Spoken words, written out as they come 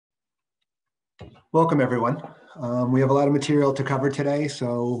Welcome, everyone. We have a lot of material to cover today,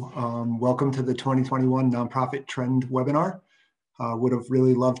 so welcome to the 2021 Nonprofit Trend webinar. Would have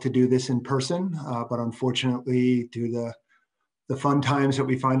really loved to do this in person, but unfortunately, due to the fun times that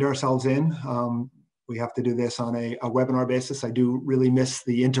we find ourselves in, we have to do this on a webinar basis. I do really miss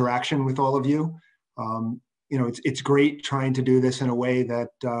the interaction with all of you. It's great trying to do this in a way that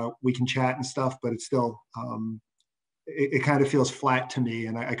we can chat and stuff, but it's still, it kind of feels flat to me,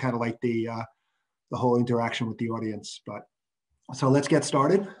 and I kind of like the whole interaction with the audience. But so let's get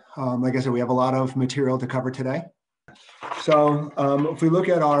started. Like I said, we have a lot of material to cover today. So if we look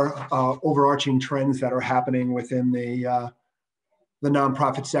at our overarching trends that are happening within the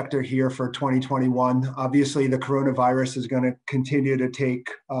nonprofit sector here for 2021, obviously the coronavirus is going to continue to take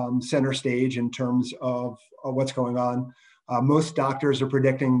center stage in terms of what's going on. Most doctors are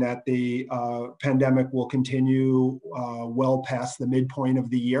predicting that the pandemic will continue well past the midpoint of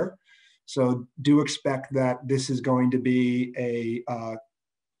the year. So do expect that this is going to be a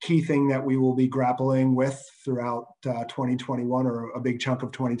key thing that we will be grappling with throughout 2021, or a big chunk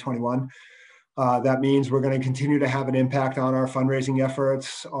of 2021. That means we're going to continue to have an impact on our fundraising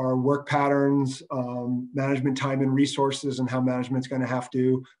efforts, our work patterns, management time and resources, and how management's going to have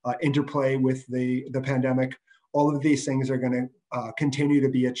to interplay with the pandemic. All of these things are going to continue to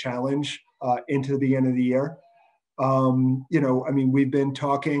be a challenge into the beginning of the year. We've been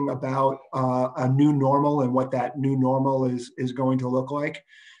talking about a new normal and what that new normal is going to look like.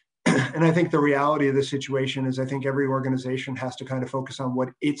 And I think the reality of the situation is I think every organization has to kind of focus on what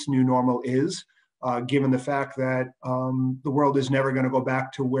its new normal is, given the fact that the world is never going to go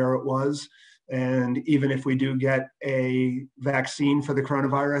back to where it was. And even if we do get a vaccine for the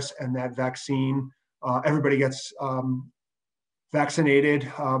coronavirus, and that vaccine, everybody gets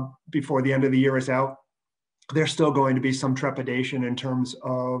vaccinated before the end of the year is out, there's still going to be some trepidation in terms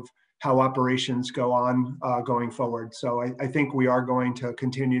of how operations go on going forward. So I think we are going to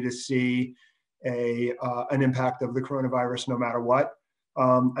continue to see an impact of the coronavirus no matter what.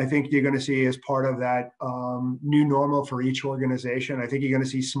 I think you're going to see, as part of that new normal for each organization, I think you're going to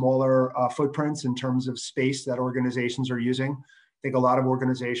see smaller footprints in terms of space that organizations are using. I think a lot of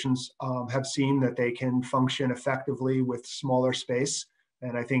organizations have seen that they can function effectively with smaller space.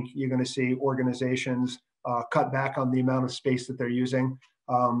 And I think you're going to see organizations cut back on the amount of space that they're using.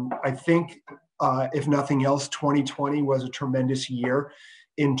 I think, if nothing else, 2020 was a tremendous year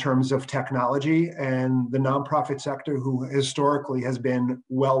in terms of technology, and the nonprofit sector, who historically has been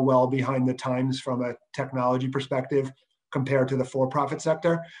well behind the times from a technology perspective compared to the for-profit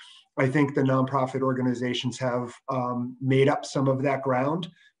sector. I think the nonprofit organizations have made up some of that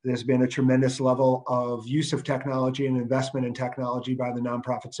ground. There's been a tremendous level of use of technology and investment in technology by the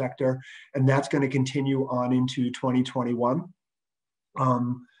nonprofit sector, and that's going to continue on into 2021.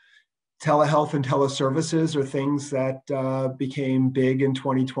 Telehealth and teleservices are things that became big in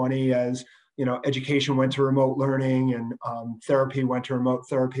 2020 as education went to remote learning, and therapy went to remote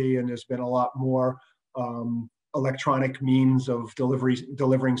therapy, and there's been a lot more electronic means of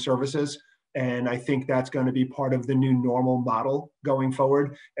delivering services. And I think that's going to be part of the new normal model going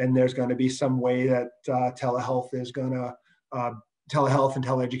forward. And there's going to be some way that telehealth and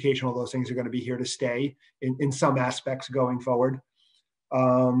teleeducation, all those things are going to be here to stay in some aspects going forward.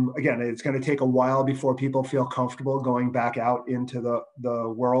 Again, it's going to take a while before people feel comfortable going back out into the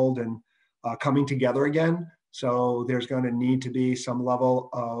world and coming together again. So there's going to need to be some level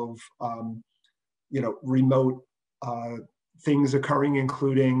of remote things occurring,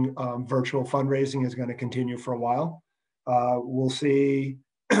 including virtual fundraising is going to continue for a while. We'll see,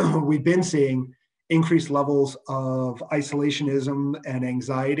 we've been seeing increased levels of isolationism and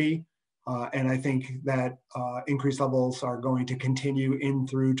anxiety. And I think that increased levels are going to continue in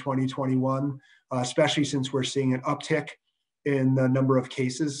through 2021, especially since we're seeing an uptick in the number of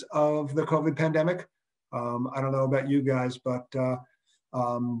cases of the COVID pandemic. I don't know about you guys, but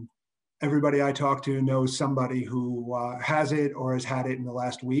everybody I talk to knows somebody who has it or has had it in the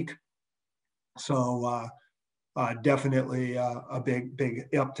last week. So definitely a big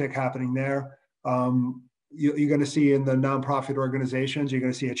uptick happening there. You're going to see in the nonprofit organizations, you're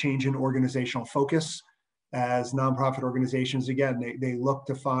going to see a change in organizational focus as nonprofit organizations, again, they look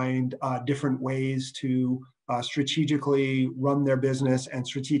to find different ways to strategically run their business and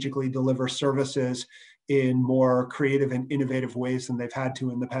strategically deliver services in more creative and innovative ways than they've had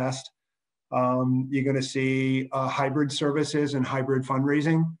to in the past. You're going to see hybrid services and hybrid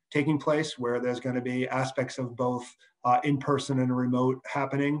fundraising taking place, where there's going to be aspects of both in-person and remote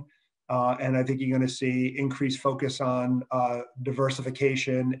happening. And I think you're going to see increased focus on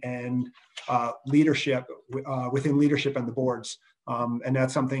diversification and leadership within leadership and the boards. And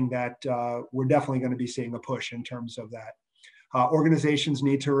that's something that we're definitely going to be seeing a push in terms of that. Organizations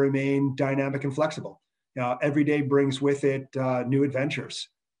need to remain dynamic and flexible. Every day brings with it new adventures.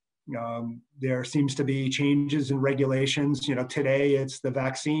 There seems to be changes in regulations. Today it's the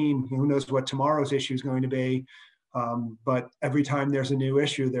vaccine. Who knows what tomorrow's issue is going to be? But every time there's a new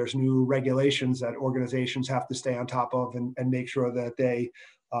issue, there's new regulations that organizations have to stay on top of and make sure that they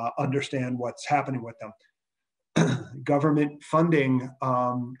understand what's happening with them. Government funding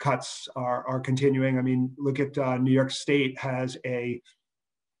cuts are continuing. I mean, look at New York State has a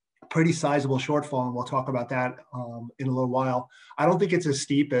pretty sizable shortfall, and we'll talk about that in a little while. I don't think it's as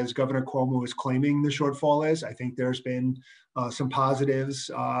steep as Governor Cuomo is claiming the shortfall is. I think there's been some positives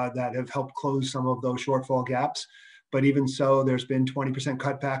that have helped close some of those shortfall gaps. But even so, there's been 20%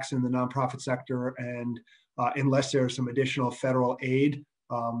 cutbacks in the nonprofit sector, and unless there's some additional federal aid,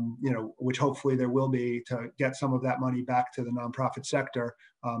 which hopefully there will be to get some of that money back to the nonprofit sector,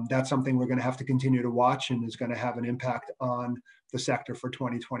 that's something we're going to have to continue to watch and is going to have an impact on the sector for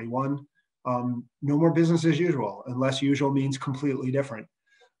 2021. No more business as usual, unless usual means completely different.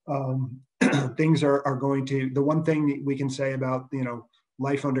 Things are going to, the one thing we can say about,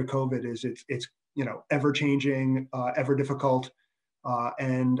 life under COVID is it's ever changing, ever difficult.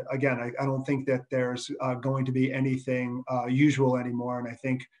 And again, I don't think that there's going to be anything usual anymore. And I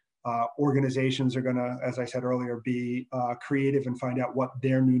think organizations are going to, as I said earlier, be creative and find out what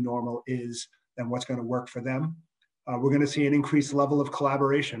their new normal is and what's going to work for them. We're going to see an increased level of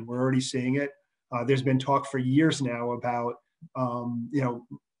collaboration. We're already seeing it. There's been talk for years now about,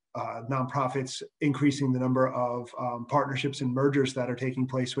 nonprofits increasing the number of partnerships and mergers that are taking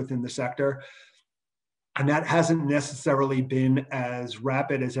place within the sector. And that hasn't necessarily been as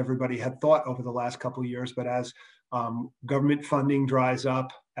rapid as everybody had thought over the last couple of years. But as government funding dries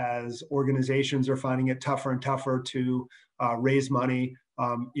up, as organizations are finding it tougher and tougher to raise money,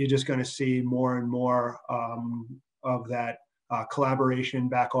 you're just going to see more and more of that collaboration,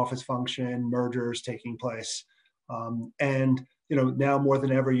 back office function, mergers taking place. And now more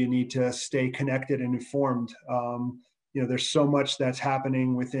than ever, you need to stay connected and informed. There's so much that's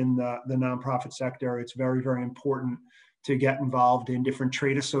happening within the nonprofit sector. It's very, very important to get involved in different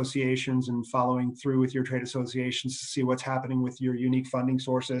trade associations and following through with your trade associations to see what's happening with your unique funding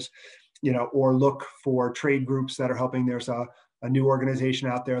sources, or look for trade groups that are helping. There's a new organization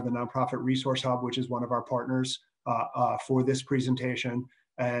out there, the Nonprofit Resource Hub, which is one of our partners for this presentation.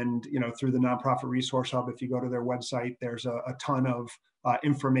 And, through the Nonprofit Resource Hub, if you go to their website, there's a ton of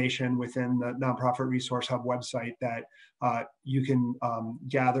information within the Nonprofit Resource Hub website that you can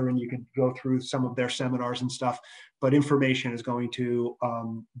gather, and you can go through some of their seminars and stuff. But information is going to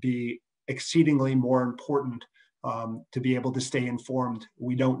be exceedingly more important to be able to stay informed.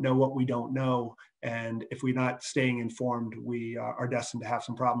 We don't know what we don't know. And if we're not staying informed, we are destined to have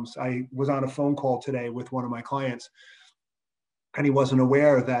some problems. I was on a phone call today with one of my clients, and he wasn't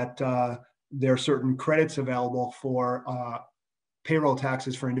aware that there are certain credits available for payroll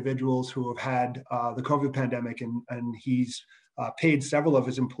taxes for individuals who have had the COVID pandemic, and he's paid several of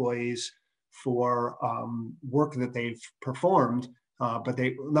his employees for work that they've performed, but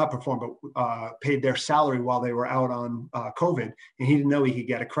they not performed, but paid their salary while they were out on COVID, and he didn't know he could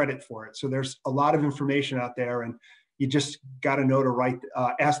get a credit for it. So there's a lot of information out there, and you just got to know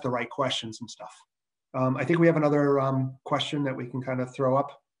to ask the right questions and stuff. I think we have another question that we can kind of throw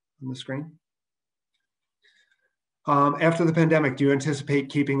up on the screen. After the pandemic, do you anticipate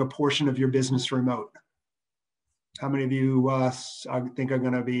keeping a portion of your business remote? How many of you think are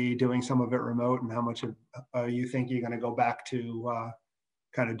going to be doing some of it remote, and how much of you think you're going to go back to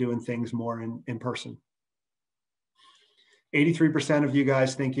kind of doing things more in person? 83% of you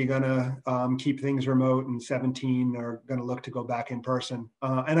guys think you're going to keep things remote, and 17 are going to look to go back in person.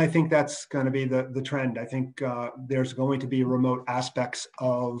 And I think that's going to be the trend. I think there's going to be remote aspects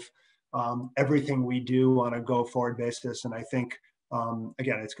of everything we do on a go-forward basis. And I think,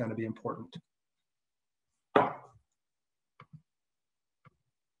 again, it's going to be important.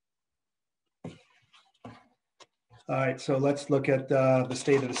 All right, so let's look at the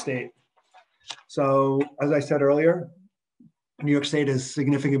state of the state. So as I said earlier, New York State has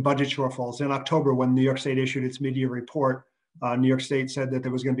significant budget shortfalls. In October, when New York State issued its mid-year report, New York State said that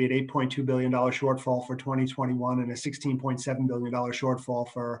there was going to be an $8.2 billion shortfall for 2021 and a $16.7 billion shortfall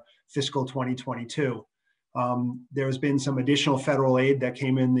for fiscal 2022. There's been some additional federal aid that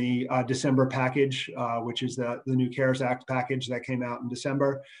came in the December package, which is the new CARES Act package that came out in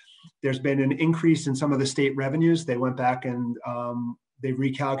December. There's been an increase in some of the state revenues. They went back and they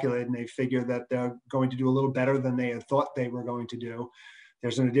recalculated, and they figured that they're going to do a little better than they had thought they were going to do.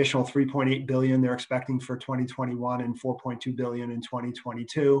 There's an additional 3.8 billion they're expecting for 2021 and 4.2 billion in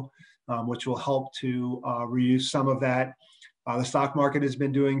 2022, which will help to reuse some of that. The stock market has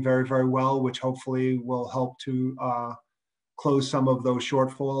been doing very, very well, which hopefully will help to close some of those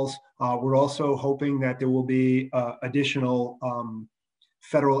shortfalls. We're also hoping that there will be additional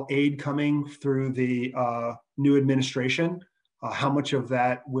federal aid coming through the new administration. How much of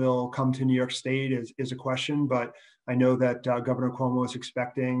that will come to New York State is a question, but I know that Governor Cuomo is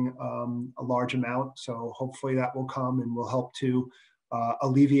expecting a large amount, so hopefully that will come and will help to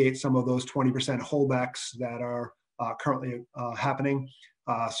alleviate some of those 20% holdbacks that are currently happening.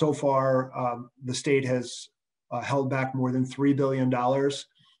 So far, the state has held back more than $3 billion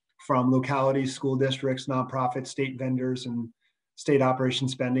from localities, school districts, nonprofits, state vendors, and state operation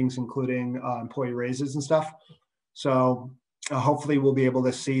spendings, including employee raises and stuff. So hopefully we'll be able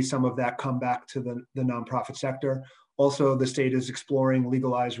to see some of that come back to the nonprofit sector. Also, the state is exploring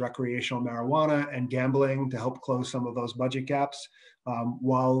legalized recreational marijuana and gambling to help close some of those budget gaps.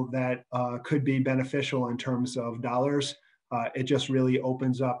 While that could be beneficial in terms of dollars, it just really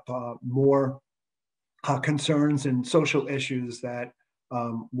opens up more concerns and social issues that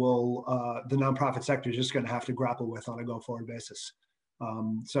the nonprofit sector is just going to have to grapple with on a go-forward basis.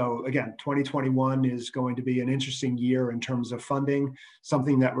 So again, 2021 is going to be an interesting year in terms of funding,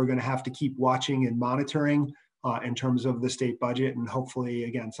 something that we're going to have to keep watching and monitoring in terms of the state budget, and hopefully,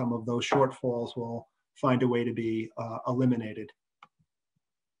 again, some of those shortfalls will find a way to be eliminated.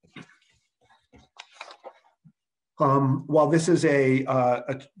 While this is a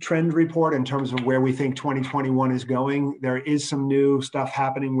trend report in terms of where we think 2021 is going, there is some new stuff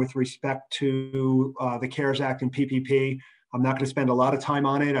happening with respect to the CARES Act and PPP. I'm not going to spend a lot of time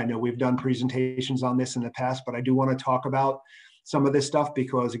on it. I know we've done presentations on this in the past, but I do want to talk about some of this stuff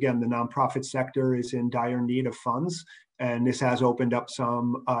because, again, the nonprofit sector is in dire need of funds, and this has opened up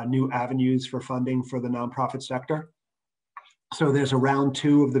some new avenues for funding for the nonprofit sector. So there's a round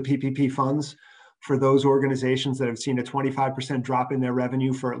 2 of the PPP funds for those organizations that have seen a 25% drop in their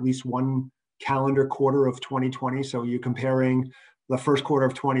revenue for at least one calendar quarter of 2020. So you're comparing the first quarter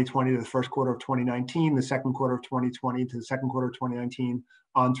of 2020 to the first quarter of 2019, the second quarter of 2020 to the second quarter of 2019,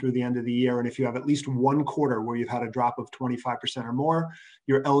 on through the end of the year. And if you have at least one quarter where you've had a drop of 25% or more,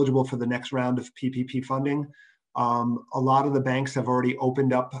 you're eligible for the next round of PPP funding. A lot of the banks have already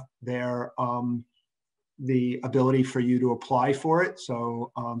opened up their the ability for you to apply for it.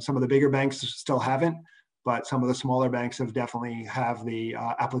 So some of the bigger banks still haven't, but some of the smaller banks have definitely have the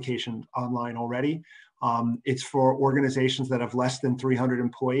application online already. It's for organizations that have less than 300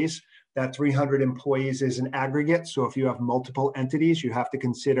 employees. That 300 employees is an aggregate. So if you have multiple entities, you have to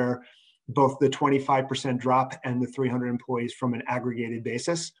consider both the 25% drop and the 300 employees from an aggregated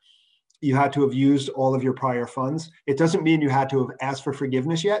basis. You had to have used all of your prior funds. It doesn't mean you had to have asked for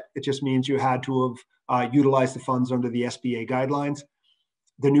forgiveness yet. It just means you had to have utilized the funds under the SBA guidelines.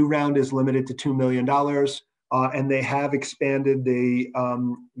 The new round is limited to $2 million, and they have expanded the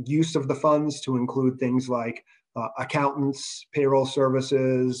use of the funds to include things like accountants, payroll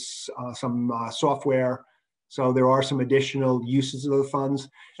services, some software. So there are some additional uses of the funds,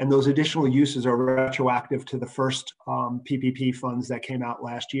 and those additional uses are retroactive to the first PPP funds that came out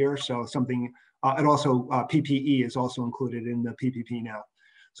last year. So something, and also PPE is also included in the PPP now.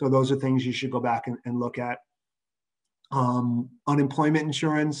 So those are things you should go back and look at. Unemployment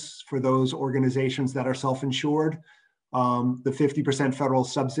insurance for those organizations that are self-insured. The 50% federal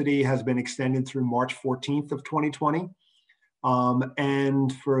subsidy has been extended through March 14th of 2020.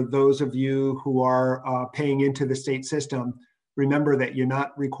 And for those of you who are paying into the state system, remember that you're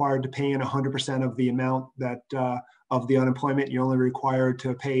not required to pay in 100% of the amount that of the unemployment. You're only required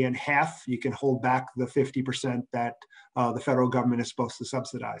to pay in half. You can hold back the 50% that the federal government is supposed to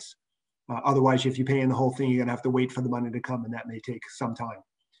subsidize. Otherwise, if you pay in the whole thing, you're gonna have to wait for the money to come, and that may take some time.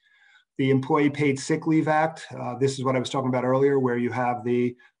 The Employee Paid Sick Leave Act, this is what I was talking about earlier, where you have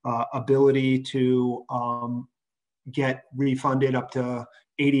the ability to get refunded up to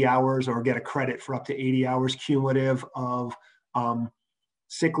 80 hours or get a credit for up to 80 hours cumulative of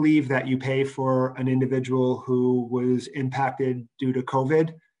sick leave that you pay for an individual who was impacted due to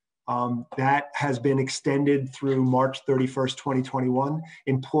COVID. That has been extended through March 31st, 2021.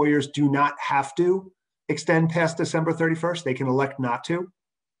 Employers do not have to extend past December 31st. They can elect not to,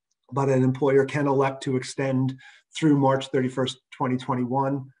 but an employer can elect to extend through March 31st,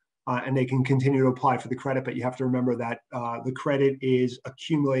 2021. And they can continue to apply for the credit, but you have to remember that the credit is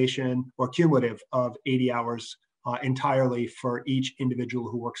accumulation or cumulative of 80 hours entirely for each individual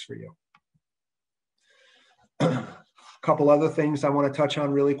who works for you. A couple other things I want to touch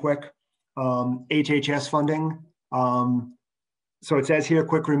on really quick. HHS funding. So it says here,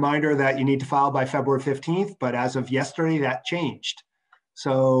 quick reminder that you need to file by February 15th, but as of yesterday, that changed.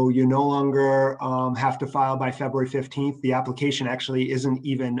 So you no longer have to file by February 15th. The application actually isn't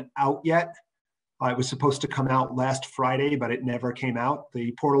even out yet. It was supposed to come out last Friday, but it never came out.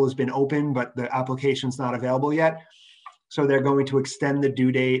 The portal has been open, but the application's not available yet. So they're going to extend the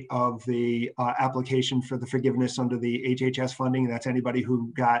due date of the application for the forgiveness under the HHS funding. That's anybody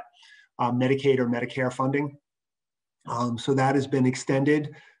who got Medicaid or Medicare funding. So that has been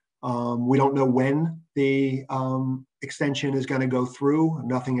extended. We don't know when the extension is going to go through.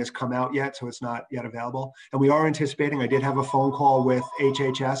 Nothing has come out yet, so it's not yet available. And we are anticipating, I did have a phone call with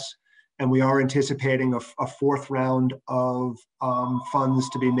HHS, and we are anticipating a fourth round of funds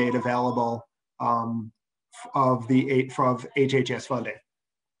to be made available of HHS funding.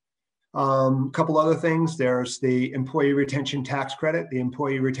 A couple other things. There's the employee retention tax credit. The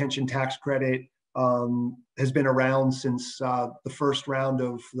employee retention tax credit has been around since the first round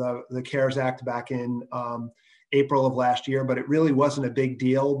of the CARES Act back in April of last year, but it really wasn't a big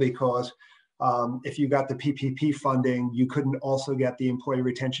deal because if you got the PPP funding, you couldn't also get the employee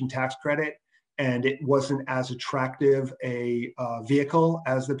retention tax credit, and it wasn't as attractive a vehicle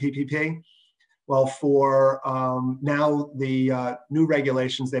as the PPP. Well, for now, the new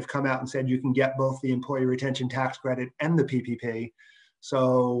regulations, they've come out and said you can get both the employee retention tax credit and the PPP.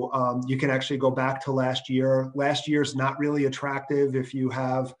 So you can actually go back to last year. Last year's not really attractive if you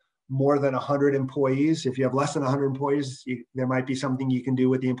have more than 100 employees. If you have less than 100 employees, there might be something you can do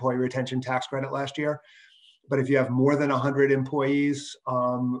with the employee retention tax credit last year. But if you have more than 100 employees,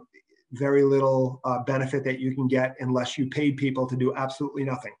 very little benefit that you can get unless you paid people to do absolutely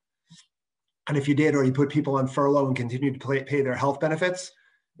nothing. And if you did, or you put people on furlough and continued to pay their health benefits,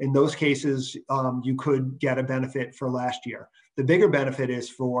 in those cases, you could get a benefit for last year. The bigger benefit is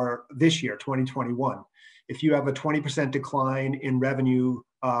for this year, 2021. If you have a 20% decline in revenue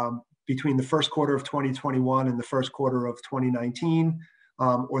between the first quarter of 2021 and the first quarter of 2019,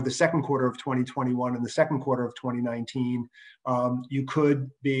 or the second quarter of 2021 and the second quarter of 2019, you could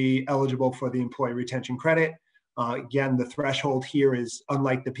be eligible for the employee retention credit. Again, the threshold here is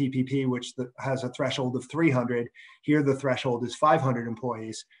unlike the PPP, which has a threshold of 300. Here, the threshold is 500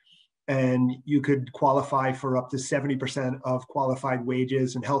 employees. And you could qualify for up to 70% of qualified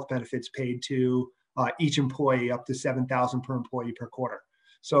wages and health benefits paid to each employee, up to $7,000 per employee per quarter.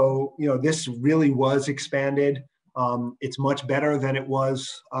 So, this really was expanded. It's much better than it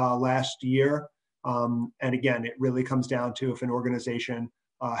was last year. And again, it really comes down to if an organization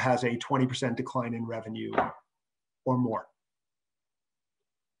has a 20% decline in revenue or more.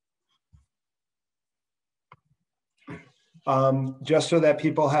 Just so that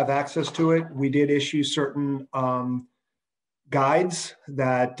people have access to it, we did issue certain guides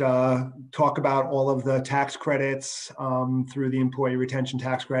that talk about all of the tax credits through the employee retention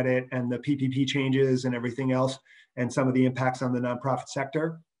tax credit and the PPP changes and everything else, and some of the impacts on the nonprofit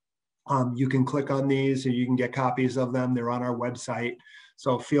sector. You can click on these and you can get copies of them. They're on our website.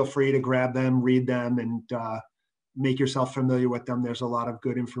 So feel free to grab them, read them, and make yourself familiar with them. There's a lot of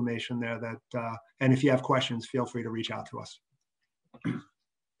good information there that, and if you have questions, feel free to reach out to us.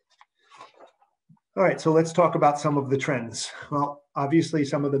 All right, so let's talk about some of the trends. Well, obviously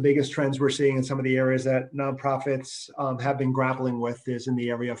some of the biggest trends we're seeing in some of the areas that nonprofits have been grappling with is in the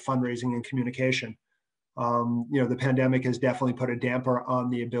area of fundraising and communication. The pandemic has definitely put a damper on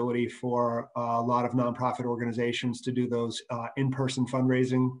the ability for a lot of nonprofit organizations to do those in-person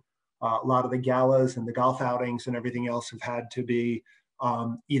fundraising. A lot of the galas and the golf outings and everything else have had to be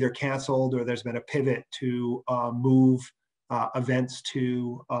either canceled, or there's been a pivot to move events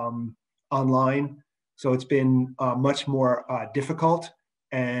to online. So it's been much more difficult,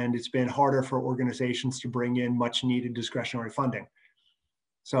 and it's been harder for organizations to bring in much needed discretionary funding.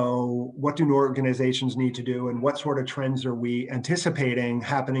 So what do organizations need to do, and what sort of trends are we anticipating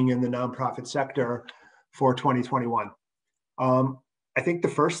happening in the nonprofit sector for 2021? I think the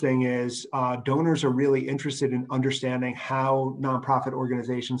first thing is donors are really interested in understanding how nonprofit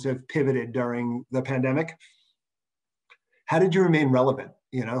organizations have pivoted during the pandemic. How did you remain relevant?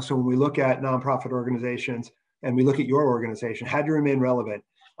 So when we look at nonprofit organizations and we look at your organization, how did you remain relevant?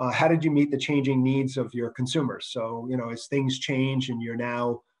 How did you meet the changing needs of your consumers? So, as things change and you're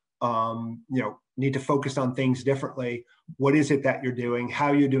now, need to focus on things differently, what is it that you're doing? How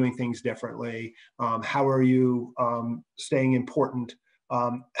are you doing things differently? How are you staying important?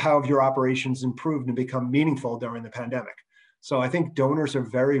 How have your operations improved and become meaningful during the pandemic? So I think donors are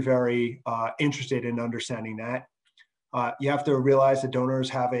very, very interested in understanding that. You have to realize that donors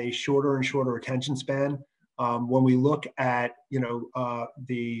have a shorter and shorter attention span. When we look at,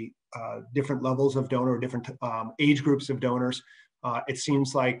 the different levels of donor, different age groups of donors, It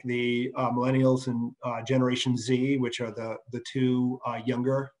seems like the millennials and Generation Z, which are the two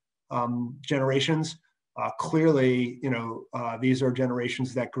younger generations, clearly, these are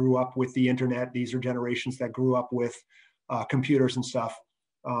generations that grew up with the internet. These are generations that grew up with computers and stuff.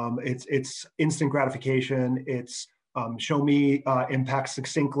 It's instant gratification. It's show me impact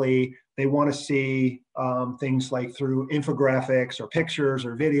succinctly. They want to see things like through infographics or pictures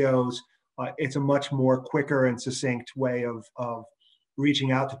or videos. It's a much more quicker and succinct way of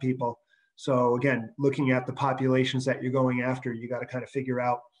reaching out to people. So again, looking at the populations that you're going after, you got to kind of figure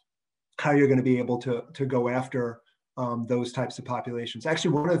out how you're going to be able to go after those types of populations.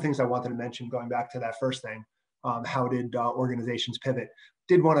 Actually, one of the things I wanted to mention, going back to that first thing, how did organizations pivot?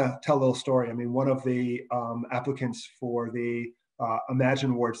 Did want to tell a little story. I mean, one of the applicants for the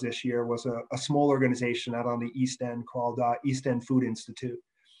Imagine Awards this year was a small organization out on the East End called East End Food Institute.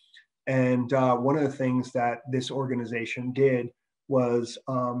 And one of the things that this organization did was,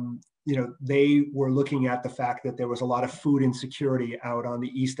 they were looking at the fact that there was a lot of food insecurity out on the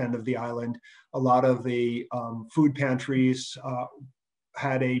East End of the island. A lot of the food pantries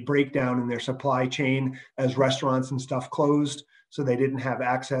had a breakdown in their supply chain as restaurants and stuff closed. So they didn't have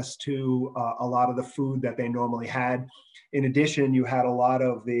access to a lot of the food that they normally had. In addition, you had a lot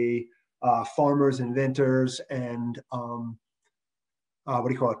of the farmers, inventors, and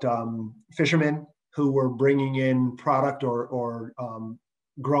fishermen who were bringing in product or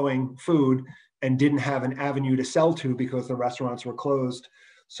growing food and didn't have an avenue to sell to because the restaurants were closed.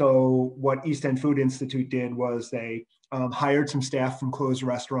 So what East End Food Institute did was they hired some staff from closed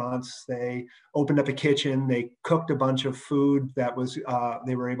restaurants. They opened up a kitchen. They cooked a bunch of food that was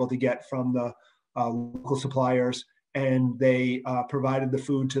they were able to get from the local suppliers, and they provided the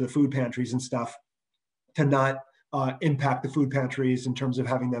food to the food pantries and stuff to not impact the food pantries in terms of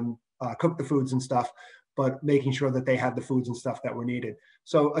having them cook the foods and stuff, but making sure that they had the foods and stuff that were needed.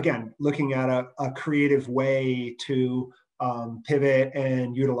 So again, looking at a creative way to pivot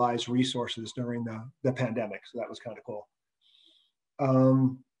and utilize resources during the pandemic. So that was kind of cool.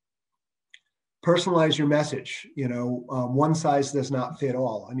 Personalize your message. One size does not fit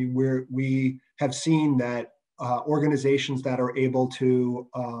all. I mean, we have seen that organizations that are able to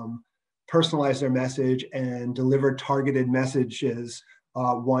personalize their message and deliver targeted messages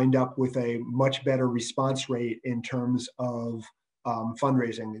wind up with a much better response rate in terms of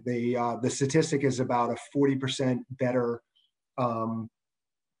fundraising. The statistic is about a 40% better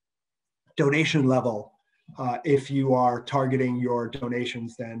donation level if you are targeting your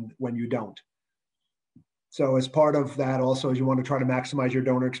donations than when you don't. So as part of that also, you want to try to maximize your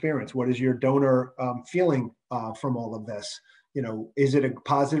donor experience. What is your donor feeling from all of this? Is it a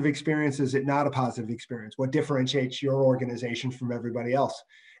positive experience? Is it not a positive experience? What differentiates your organization from everybody else?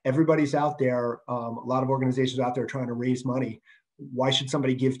 Everybody's out there. A lot of organizations out there trying to raise money. Why should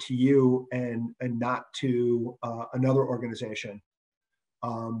somebody give to you and not to another organization?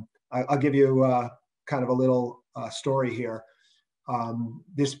 I'll give you kind of a little story here.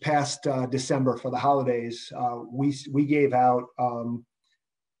 This past December for the holidays, we gave out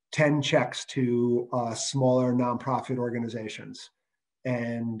 10 checks to smaller nonprofit organizations.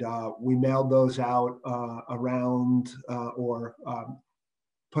 And we mailed those out around or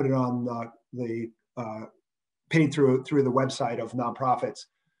put it on the paid through the website of nonprofits.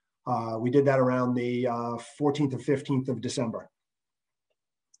 We did that around the 14th or 15th of December.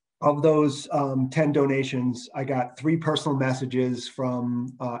 Of those 10 donations, I got 3 personal messages from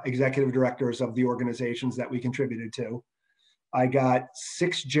executive directors of the organizations that we contributed to. I got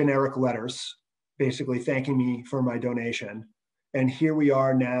 6 generic letters, basically thanking me for my donation. And here we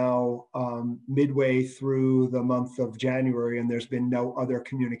are now, midway through the month of January, and there's been no other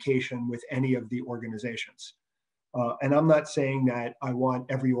communication with any of the organizations. And I'm not saying that I want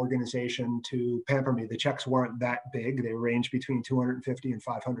every organization to pamper me. The checks weren't that big. They range between $250 and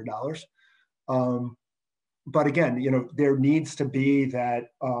 $500. But again, there needs to be that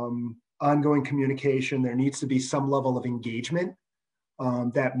ongoing communication. There needs to be some level of engagement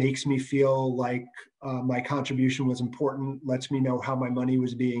that makes me feel like my contribution was important, lets me know how my money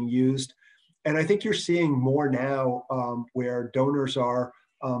was being used. And I think you're seeing more now where donors are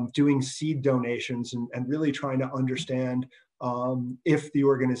doing seed donations and really trying to understand if the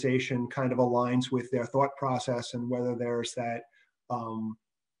organization kind of aligns with their thought process and whether there's that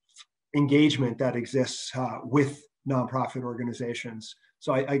engagement that exists with nonprofit organizations.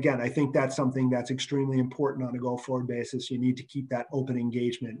 So I think that's something that's extremely important on a go-forward basis. You need to keep that open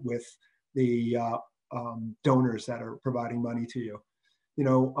engagement with the donors that are providing money to you.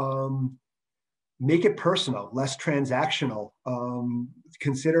 Make it personal, less transactional.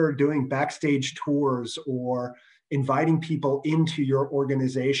 Consider doing backstage tours or inviting people into your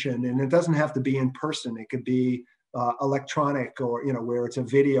organization. And it doesn't have to be in person. It could be electronic, or, you know, where it's a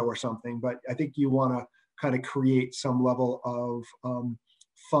video or something. But I think you want to kind of create some level of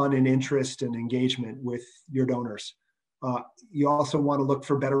fun and interest and engagement with your donors. You also want to look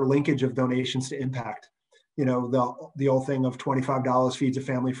for better linkage of donations to impact. You know, the old thing of $25 feeds a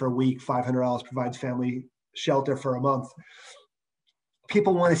family for a week, $500 provides family shelter for a month.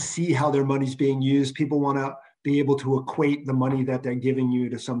 People want to see how their money's being used. People want to be able to equate the money that they're giving you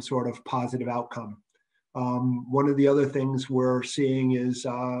to some sort of positive outcome. One of the other things we're seeing is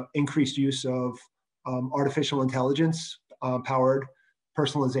increased use of artificial intelligence powered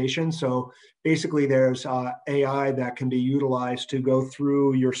personalization. So basically there's AI that can be utilized to go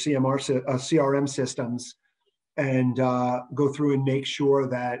through your CRM systems and go through and make sure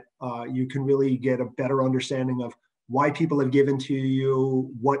that you can really get a better understanding of why people have given to you,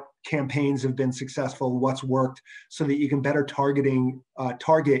 what campaigns have been successful, what's worked, so that you can better target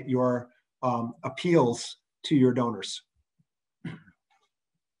your appeals to your donors.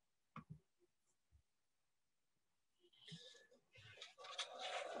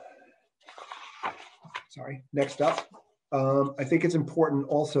 Sorry, next up. I think it's important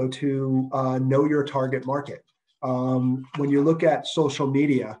also to know your target market. When you look at social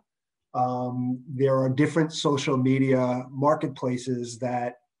media, there are different social media marketplaces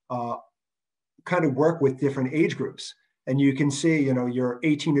that kind of work with different age groups. And you can see, you know, your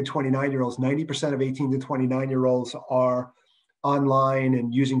 18 to 29-year-olds, 90% of 18 to 29-year-olds are online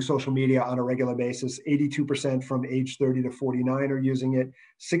and using social media on a regular basis. 82% from age 30 to 49 are using it,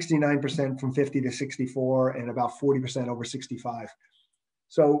 69% from 50 to 64, and about 40% over 65.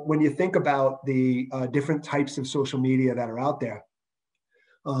 So when you think about the different types of social media that are out there,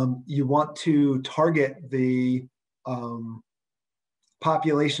 you want to target the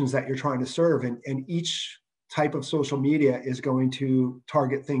populations that you're trying to serve, and each type of social media is going to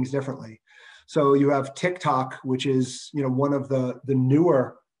target things differently. So you have TikTok, which is, you know, one of the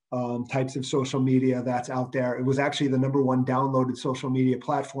newer types of social media that's out there. It was actually the #1 downloaded social media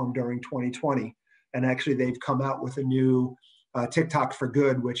platform during 2020. And actually they've come out with a new TikTok for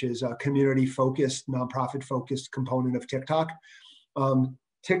Good, which is a community-focused, nonprofit-focused component of TikTok.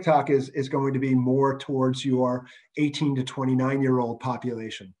 TikTok is going to be more towards your 18 to 29-year-old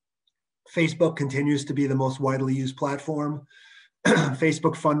population. Facebook continues to be the most widely used platform.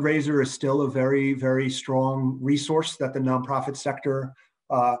 Facebook Fundraiser is still a very, very strong resource that the nonprofit sector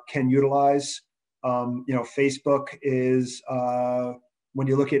can utilize. You know, Facebook is, when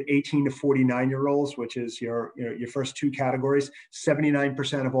you look at 18 to 49-year-olds, which is your first two categories,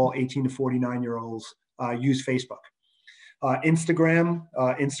 79% of all 18 to 49-year-olds use Facebook.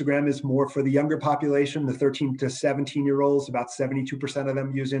 Instagram is more for the younger population, the 13 to 17-year-olds, about 72% of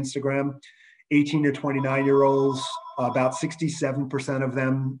them use Instagram. 18 to 29-year-olds, about 67% of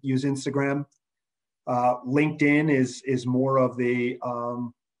them use Instagram. LinkedIn is more of the,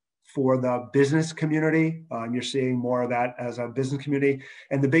 for the business community. You're seeing more of that as a business community.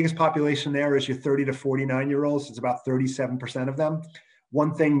 And the biggest population there is your 30 to 49-year-olds. It's about 37% of them.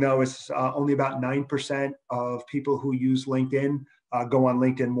 One thing though is only about 9% of people who use LinkedIn go on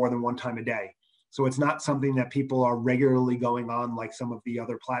LinkedIn more than one time a day. So it's not something that people are regularly going on like some of the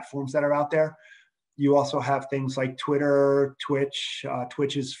other platforms that are out there. You also have things like Twitter, Twitch.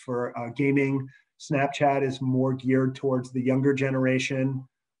 Twitch is for gaming. Snapchat is more geared towards the younger generation.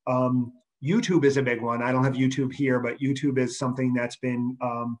 YouTube is a big one. I don't have YouTube here, but YouTube is something that's been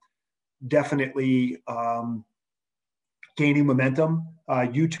definitely gaining momentum.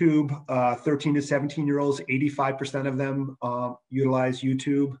 YouTube, 13 to 17-year-olds, 85% of them utilize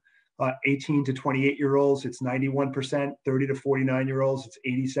YouTube. 18 to 28-year-olds, it's 91%. 30 to 49-year-olds,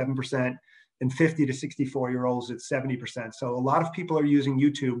 it's 87%. And 50 to 64-year-olds, it's 70%. So a lot of people are using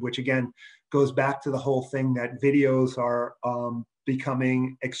YouTube, which again goes back to the whole thing that videos are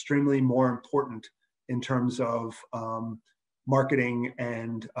becoming extremely more important in terms of marketing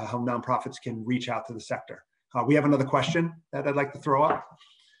and how nonprofits can reach out to the sector. We have another question that I'd like to throw up.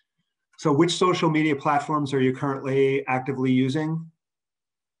 So which social media platforms are you currently actively using?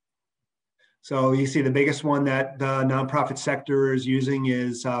 So you see the biggest one that the nonprofit sector is using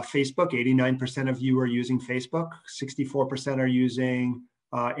is Facebook. 89% of you are using Facebook. 64% are using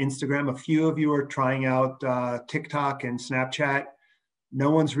Instagram. A few of you are trying out TikTok and Snapchat. No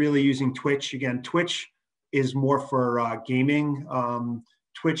one's really using Twitch. Again, Twitch is more for gaming.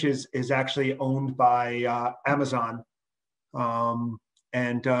 Twitch is actually owned by Amazon. You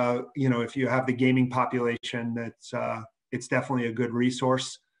know, if you have the gaming population, it's definitely a good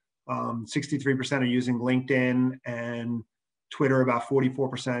resource. 63% are using LinkedIn, and Twitter about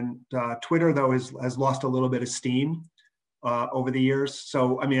 44%. Twitter, though, has lost a little bit of steam over the years.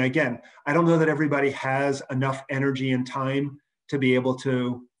 So, I mean, again, I don't know that everybody has enough energy and time to be able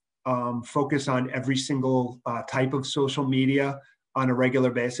to focus on every single type of social media on a regular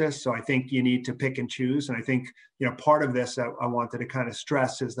basis. So I think you need to pick and choose. And I think, part of this that I wanted to kind of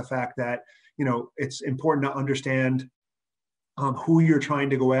stress is the fact that, it's important to understand who you're trying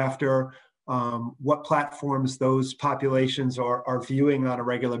to go after, what platforms those populations are viewing on a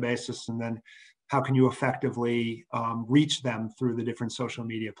regular basis, and then how can you effectively reach them through the different social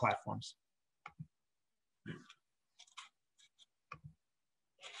media platforms.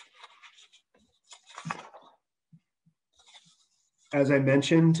 As I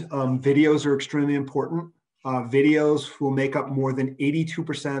mentioned, videos are extremely important. Videos will make up more than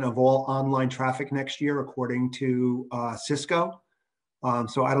 82% of all online traffic next year, according to Cisco.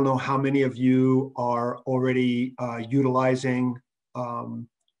 So I don't know how many of you are already utilizing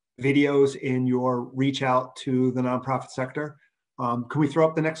videos in your reach out to the nonprofit sector. Can we throw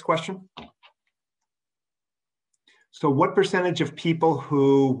up the next question? So what percentage of people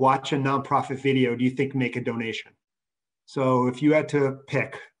who watch a nonprofit video do you think make a donation? So if you had to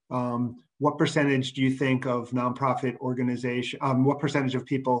pick, what percentage do you think of nonprofit organization, what percentage of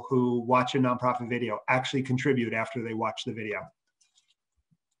people who watch a nonprofit video actually contribute after they watch the video?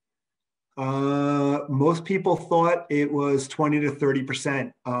 Most people thought it was 20 to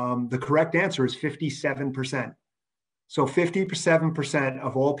 30%. The correct answer is 57%. So 57%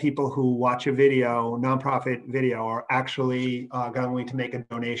 of all people who watch a video, nonprofit video, are actually going to make a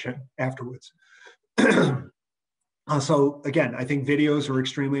donation afterwards. So again, I think videos are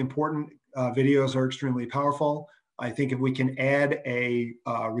extremely important. Videos are extremely powerful. I think if we can add a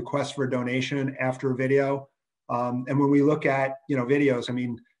request for a donation after a video, and when we look at videos, I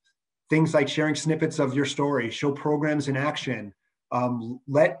mean, things like sharing snippets of your story, show programs in action,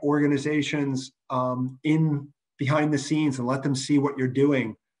 let organizations in behind the scenes and let them see what you're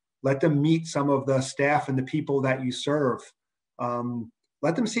doing. Let them meet some of the staff and the people that you serve.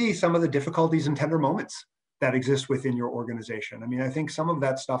 Let them see some of the difficulties and tender moments that exist within your organization. I mean, I think some of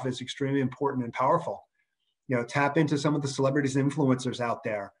that stuff is extremely important and powerful. Tap into some of the celebrities and influencers out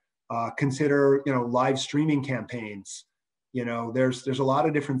there. Consider, live streaming campaigns. There's a lot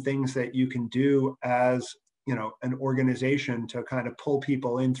of different things that you can do as, an organization to kind of pull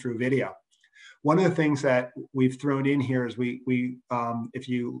people in through video. One of the things that we've thrown in here is if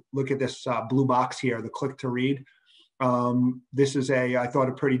you look at this blue box here, the click to read, this is I thought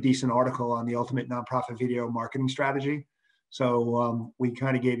a pretty decent article on the ultimate nonprofit video marketing strategy. So we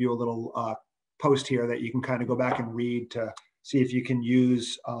kind of gave you a little post here that you can kind of go back and read to see if you can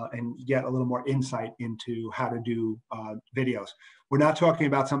use and get a little more insight into how to do videos. We're not talking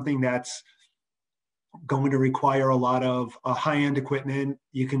about something that's going to require a lot of high-end equipment.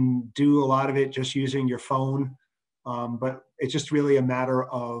 You can do a lot of it just using your phone, but it's just really a matter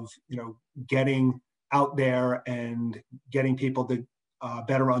of getting out there and getting people to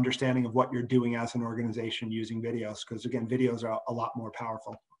better understanding of what you're doing as an organization using videos, because again, videos are a lot more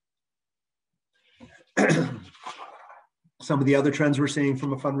powerful. Some of the other trends we're seeing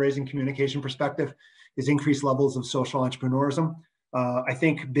from a fundraising communication perspective is increased levels of social entrepreneurism. I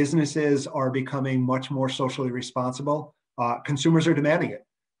think businesses are becoming much more socially responsible. Consumers are demanding it.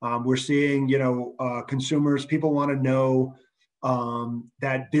 We're seeing, consumers, people want to know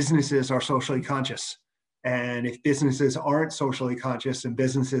that businesses are socially conscious. And if businesses aren't socially conscious and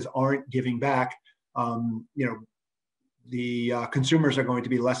businesses aren't giving back, the consumers are going to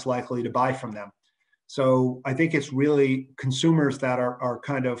be less likely to buy from them. So I think it's really consumers that are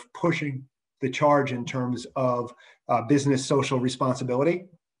kind of pushing the charge in terms of business social responsibility.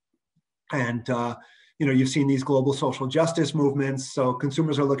 And, you've seen these global social justice movements. So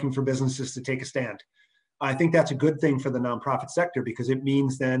consumers are looking for businesses to take a stand. I think that's a good thing for the nonprofit sector, because it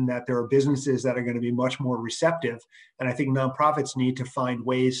means then that there are businesses that are going to be much more receptive. And I think nonprofits need to find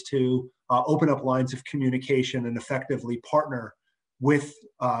ways to open up lines of communication and effectively partner with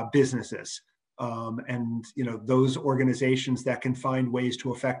businesses. And those organizations that can find ways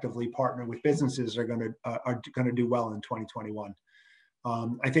to effectively partner with businesses are going to do well in 2021.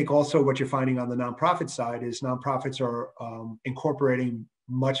 I think also what you're finding on the nonprofit side is nonprofits are incorporating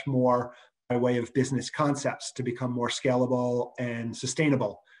much more by way of business concepts to become more scalable and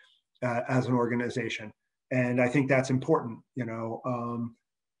sustainable as an organization. And I think that's important.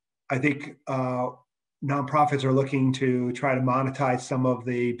 I think nonprofits are looking to try to monetize some of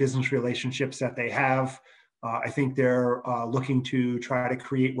the business relationships that they have. I think they're looking to try to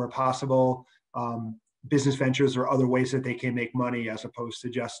create, where possible, business ventures or other ways that they can make money, as opposed to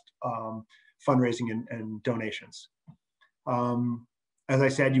just fundraising and donations. As I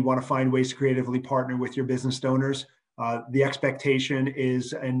said, you want to find ways to creatively partner with your business donors. The expectation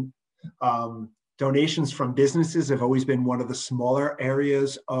is, and donations from businesses have always been one of the smaller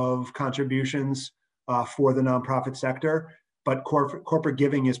areas of contributions for the nonprofit sector, but corporate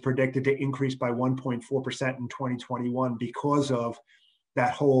giving is predicted to increase by 1.4% in 2021 because of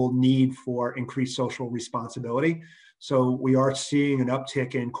that whole need for increased social responsibility. So we are seeing an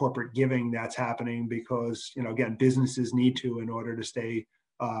uptick in corporate giving that's happening because, again, businesses need to in order to stay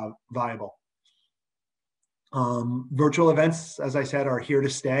viable. Virtual events, as I said, are here to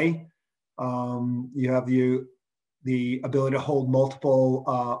stay. You have the ability to hold multiple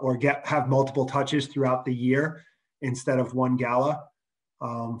or have multiple touches throughout the year instead of one gala.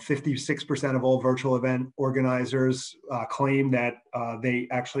 56% of all virtual event organizers claim that they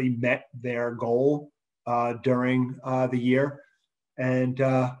actually met their goal during the year. And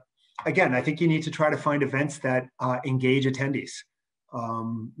again, I think you need to try to find events that engage attendees.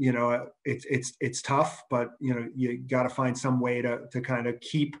 It's tough, but you got to find some way to kind of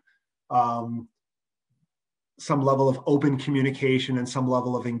keep some level of open communication and some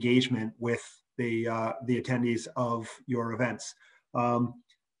level of engagement with the attendees of your events.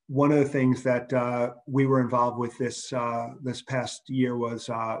 One of the things that we were involved with this past year was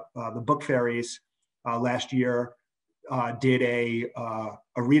the book fairies last year did a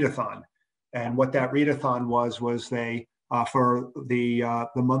readathon, and what that readathon was they for the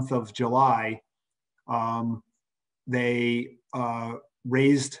month of July they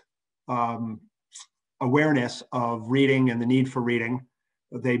raised awareness of reading and the need for reading.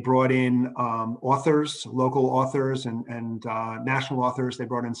 They brought in authors, local authors and national authors. They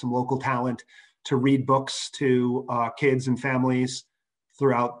brought in some local talent to read books to kids and families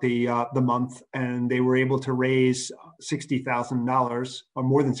throughout the month. And they were able to raise $60,000 or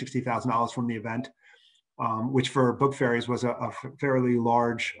more than $60,000 from the event, which for book fairies was a fairly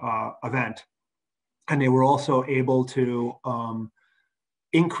large event. And they were also able to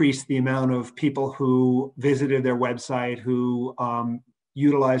increase the amount of people who visited their website, who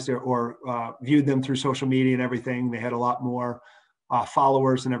utilized or viewed them through social media and everything. They had a lot more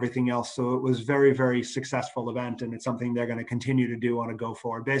followers and everything else. So it was very, very successful event, and it's something they're going to continue to do on a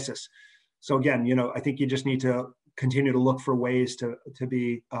go-forward basis. So again, I think you just need to continue to look for ways to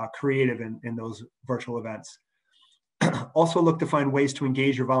be creative in those virtual events. Also look to find ways to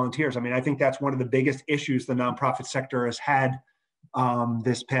engage your volunteers. I mean, I think that's one of the biggest issues the nonprofit sector has had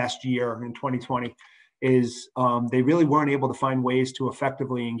this past year in 2020 is they really weren't able to find ways to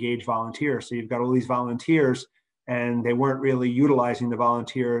effectively engage volunteers. So you've got all these volunteers and they weren't really utilizing the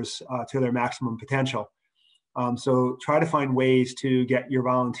volunteers to their maximum potential. So try to find ways to get your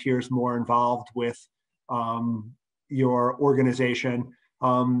volunteers more involved with your organization.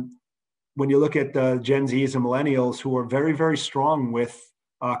 When you look at the Gen Zs and millennials who are very, very strong with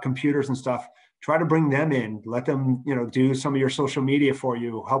computers and stuff, try to bring them in, let them, do some of your social media for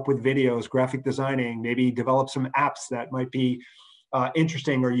you, help with videos, graphic designing, maybe develop some apps that might be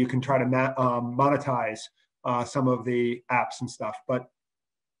interesting, or you can try to monetize some of the apps and stuff. But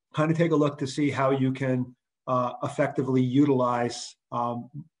kind of take a look to see how you can effectively utilize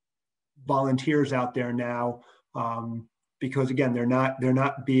volunteers out there now, because again, they're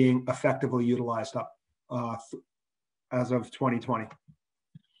not being effectively utilized up as of 2020.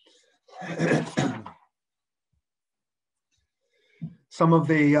 Some of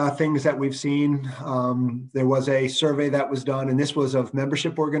the things that we've seen, there was a survey that was done, and this was of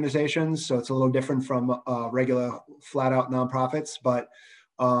membership organizations, so it's a little different from regular flat out nonprofits, but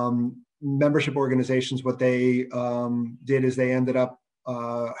membership organizations, what they did is they ended up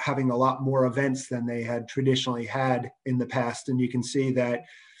having a lot more events than they had traditionally had in the past. And you can see that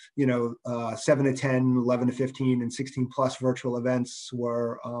 7 to 10, 11 to 15, and 16 plus virtual events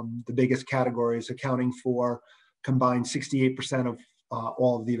were the biggest categories, accounting for combined 68% of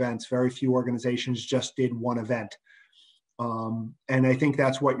all of the events. Very few organizations just did one event. And I think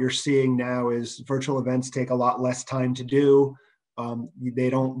that's what you're seeing now is virtual events take a lot less time to do. They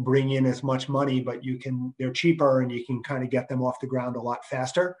don't bring in as much money, but they're cheaper and you can kind of get them off the ground a lot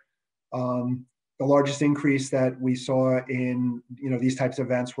faster. The largest increase that we saw in these types of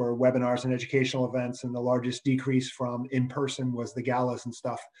events were webinars and educational events, and the largest decrease from in-person was the galas and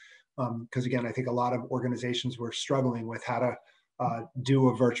stuff. Because again, I think a lot of organizations were struggling with how to do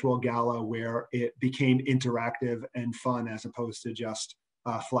a virtual gala where it became interactive and fun as opposed to just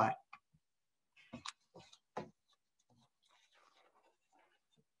flat.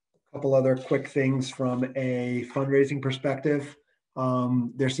 A couple other quick things from a fundraising perspective.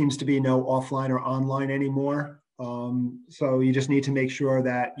 There seems to be no offline or online anymore. So you just need to make sure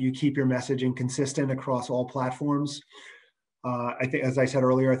that you keep your messaging consistent across all platforms. I think, as I said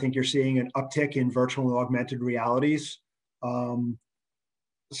earlier, I think you're seeing an uptick in virtual and augmented realities.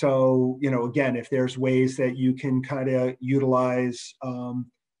 So, again, if there's ways that you can kind of utilize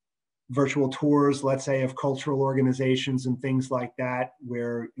virtual tours, let's say, of cultural organizations and things like that,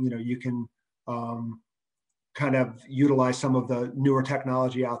 where, you can kind of utilize some of the newer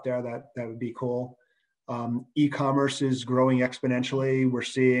technology out there, that would be cool. E-commerce is growing exponentially. We're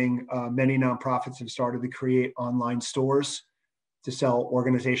seeing many nonprofits have started to create online stores to sell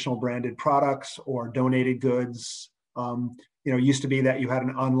organizational branded products or donated goods. It used to be that you had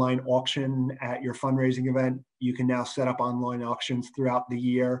an online auction at your fundraising event. You can now set up online auctions throughout the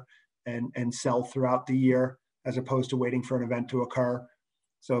year and sell throughout the year, as opposed to waiting for an event to occur.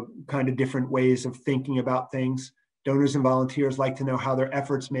 So kind of different ways of thinking about things. Donors and volunteers like to know how their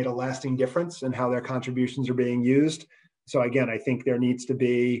efforts made a lasting difference and how their contributions are being used. So again, I think there needs to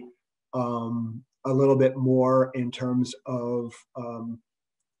be a little bit more in terms of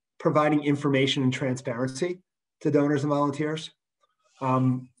providing information and transparency to donors and volunteers.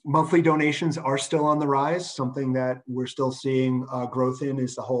 Monthly donations are still on the rise. Something that we're still seeing growth in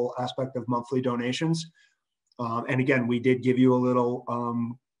is the whole aspect of monthly donations. And again, we did give you a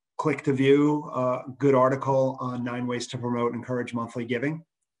little click to view, good article on 9 ways to promote and encourage monthly giving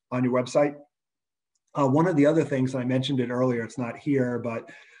on your website. One of the other things, I mentioned it earlier, it's not here, but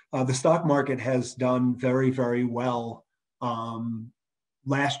the stock market has done very, very well.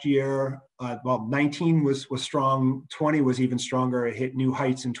 Last year, 19 was strong, 20 was even stronger. It hit new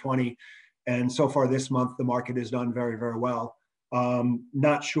heights in 20. And so far this month, the market has done very, very well.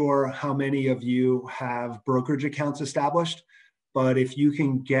 Not sure how many of you have brokerage accounts established, but if you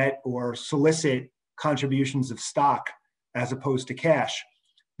can get or solicit contributions of stock as opposed to cash,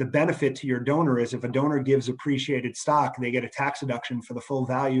 the benefit to your donor is if a donor gives appreciated stock, they get a tax deduction for the full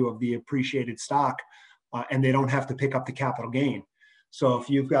value of the appreciated stock, and they don't have to pick up the capital gain. So if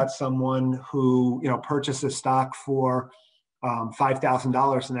you've got someone who purchases stock for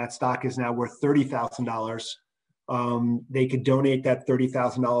 $5,000 and that stock is now worth $30,000, they could donate that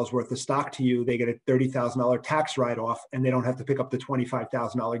 $30,000 worth of stock to you. They get a $30,000 tax write-off, and they don't have to pick up the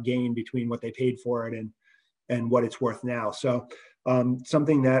 $25,000 gain between what they paid for it and what it's worth now. So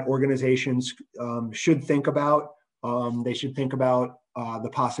something that organizations should think about. They should think about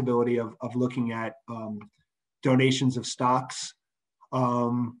the possibility of looking at donations of stocks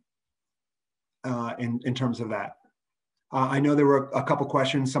in terms of that. I know there were a couple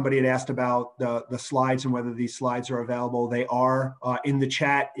questions. Somebody had asked about the slides and whether these slides are available. They are. In the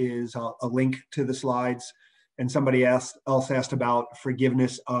chat is a link to the slides. And somebody else asked about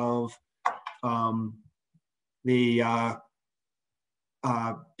forgiveness of the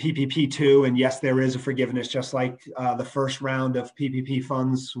PPP2. And yes, there is a forgiveness, just like the first round of PPP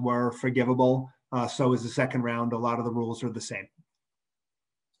funds were forgivable. So is the second round. A lot of the rules are the same.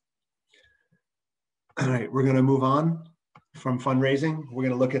 All right, we're going to move on from fundraising. We're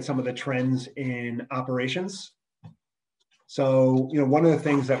going to look at some of the trends in operations. So, one of the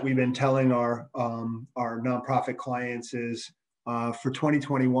things that we've been telling our nonprofit clients is for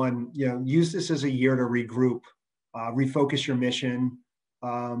 2021, use this as a year to regroup, refocus your mission,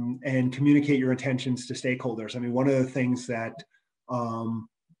 and communicate your intentions to stakeholders. I mean, one of the things that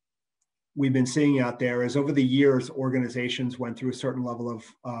we've been seeing out there is over the years, organizations went through a certain level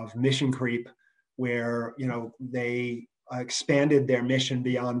of mission creep, where they expanded their mission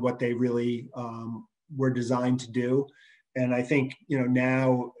beyond what they really were designed to do. And I think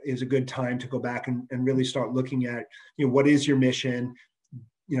now is a good time to go back and really start looking at what is your mission.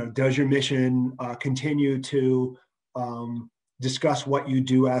 Does your mission continue to discuss what you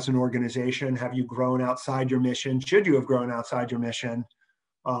do as an organization? Have you grown outside your mission? Should you have grown outside your mission?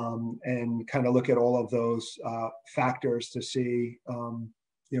 And kind of look at all of those factors to see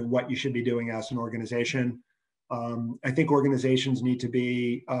what you should be doing as an organization. I think organizations need to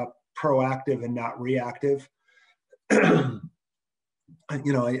be proactive and not reactive. I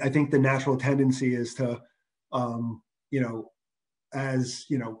think the natural tendency is to, as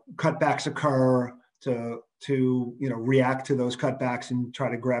cutbacks occur, to react to those cutbacks and try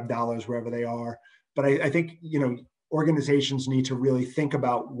to grab dollars wherever they are. But I think organizations need to really think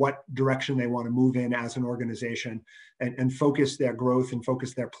about what direction they want to move in as an organization and focus their growth and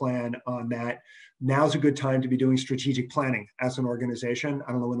focus their plan on that. Now's a good time to be doing strategic planning as an organization.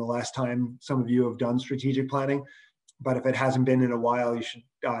 I don't know when the last time some of you have done strategic planning, but if it hasn't been in a while, you should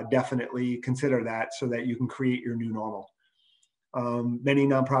definitely consider that so that you can create your new normal. Many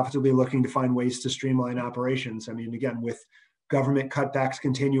nonprofits will be looking to find ways to streamline operations. I mean, again, with government cutbacks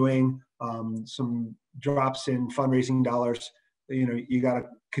continuing, some drops in fundraising dollars, you got to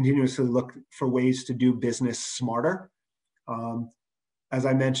continuously look for ways to do business smarter. As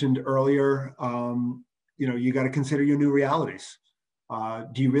I mentioned earlier, you got to consider your new realities.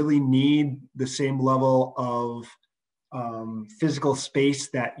 Do you really need the same level of physical space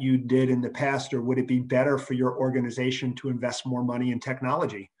that you did in the past, or would it be better for your organization to invest more money in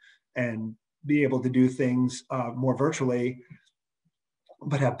technology and be able to do things more virtually,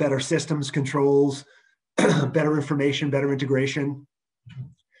 but have better systems, controls, better information, better integration?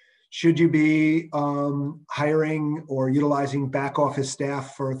 Should you be hiring or utilizing back office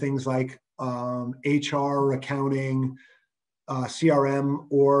staff for things like HR, accounting, CRM,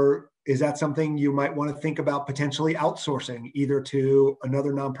 or is that something you might want to think about potentially outsourcing either to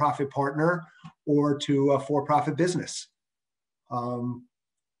another nonprofit partner or to a for-profit business?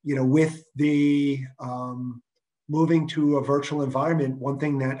 With the moving to a virtual environment, one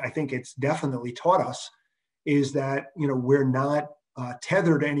thing that I think it's definitely taught us is that, we're not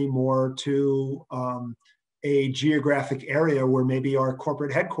tethered anymore to a geographic area where maybe our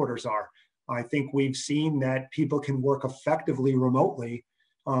corporate headquarters are. I think we've seen that people can work effectively remotely,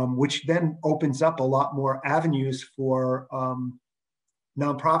 which then opens up a lot more avenues for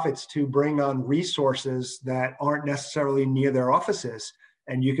nonprofits to bring on resources that aren't necessarily near their offices.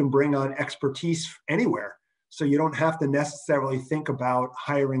 And you can bring on expertise anywhere. So you don't have to necessarily think about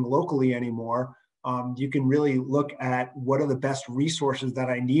hiring locally anymore. You can really look at what are the best resources that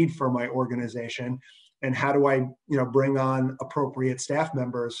I need for my organization, and how do I, bring on appropriate staff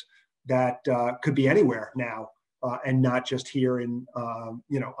members that could be anywhere now, and not just here in, on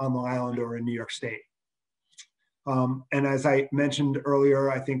Long Island or in New York State. And as I mentioned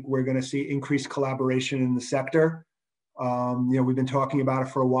earlier, I think we're going to see increased collaboration in the sector. We've been talking about it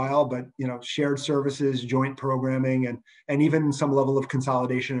for a while, but shared services, joint programming, and even some level of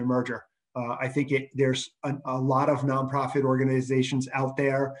consolidation and merger. I think there's a lot of nonprofit organizations out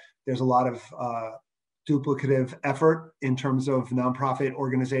there. There's a lot of duplicative effort in terms of nonprofit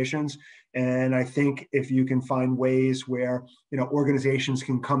organizations. And I think if you can find ways where, organizations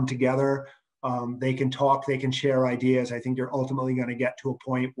can come together, they can talk, they can share ideas, I think you're ultimately going to get to a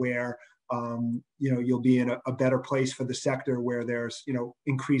point where, you'll be in a better place for the sector where there's,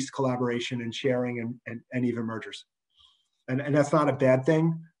 increased collaboration and sharing and even mergers. And that's not a bad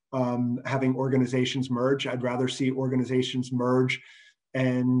thing, having organizations merge. I'd rather see organizations merge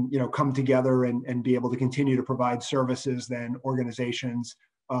and come together and be able to continue to provide services than organizations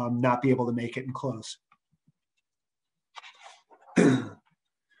not be able to make it and close.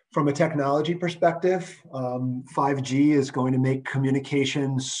 From a technology perspective, 5G is going to make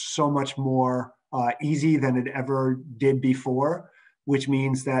communication so much more easy than it ever did before, which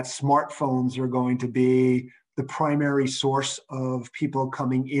means that smartphones are going to be the primary source of people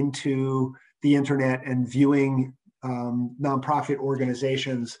coming into the internet and viewing nonprofit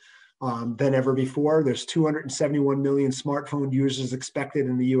organizations than ever before. There's 271 million smartphone users expected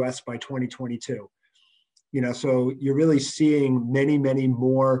in the US by 2022. So you're really seeing many, many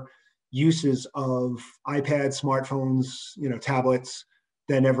more uses of iPads, smartphones, tablets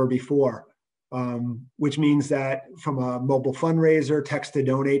than ever before, which means that from a mobile fundraiser, text to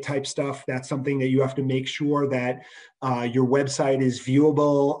donate type stuff, that's something that you have to make sure that your website is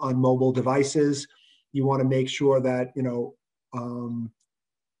viewable on mobile devices. You want to make sure that,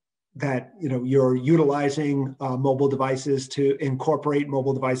 you're utilizing mobile devices to incorporate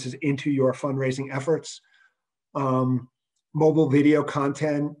mobile devices into your fundraising efforts. Mobile video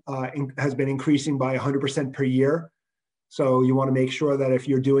content has been increasing by 100% per year. So you want to make sure that if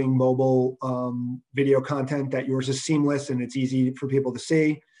you're doing mobile video content, that yours is seamless and it's easy for people to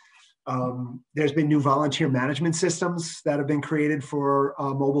see. There's been new volunteer management systems that have been created for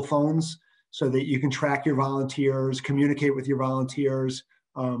mobile phones so that you can track your volunteers, communicate with your volunteers,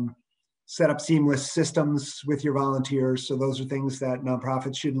 set up seamless systems with your volunteers. So those are things that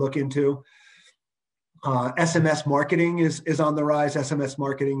nonprofits should look into. SMS marketing is on the rise. SMS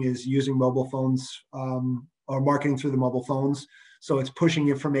marketing is using mobile phones or marketing through the mobile phones. So it's pushing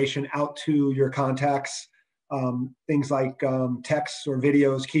information out to your contacts, things like texts or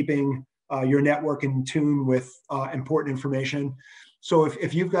videos, keeping your network in tune with important information. So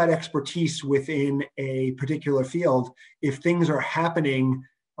if you've got expertise within a particular field, if things are happening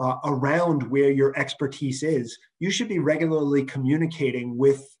around where your expertise is, you should be regularly communicating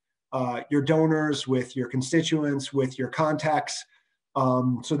with your donors, with your constituents, with your contacts,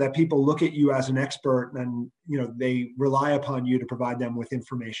 so that people look at you as an expert and they rely upon you to provide them with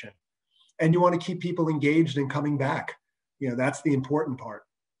information. And you want to keep people engaged and coming back. That's the important part.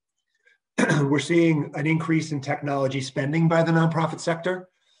 We're seeing an increase in technology spending by the nonprofit sector.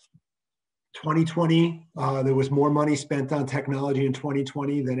 2020, there was more money spent on technology in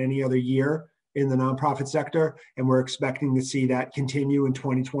 2020 than any other year in the nonprofit sector, and we're expecting to see that continue in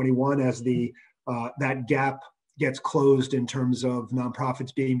 2021 as that gap gets closed in terms of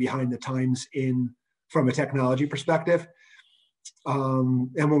nonprofits being behind the times from a technology perspective.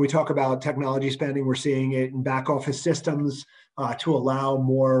 And when we talk about technology spending, we're seeing it in back office systems to allow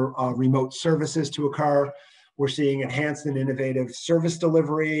more remote services to occur. We're seeing enhanced and innovative service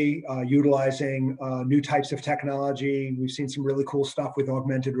delivery, utilizing new types of technology. We've seen some really cool stuff with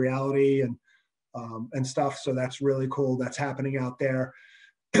augmented reality and stuff. So that's really cool. That's happening out there.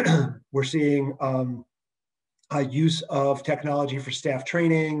 We're seeing use of technology for staff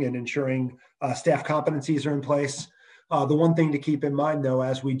training and ensuring staff competencies are in place. The one thing to keep in mind, though,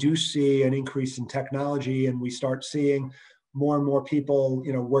 as we do see an increase in technology and we start seeing more and more people,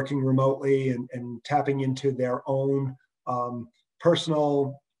 working remotely and tapping into their own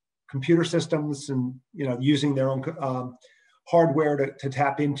personal computer systems and, using their own hardware to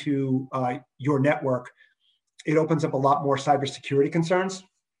tap into your network, it opens up a lot more cybersecurity concerns.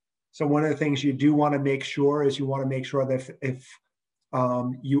 So one of the things you do want to make sure is that if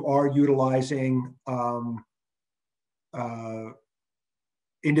you are utilizing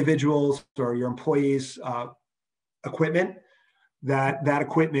individuals or your employees' equipment, that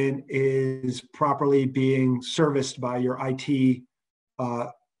equipment is properly being serviced by your IT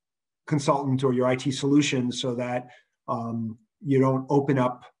consultant or your IT solutions, so that you don't open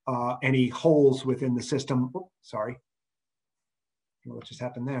up any holes within the system. Oh, sorry, what just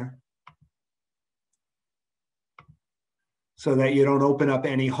happened there? So that you don't open up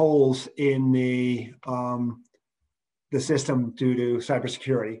any holes in the system due to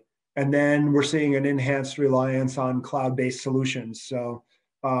cybersecurity. And then we're seeing an enhanced reliance on cloud-based solutions. So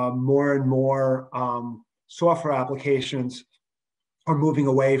more and more software applications are moving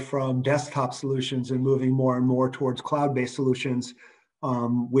away from desktop solutions and moving more and more towards cloud-based solutions,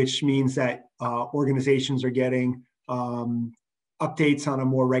 which means that organizations are getting updates on a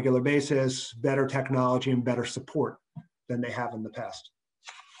more regular basis, better technology, and better support than they have in the past.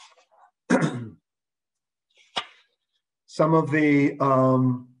 Some of the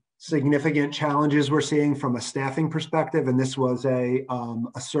significant challenges we're seeing from a staffing perspective, and this was a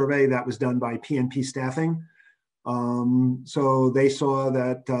survey that was done by PNP Staffing. So they saw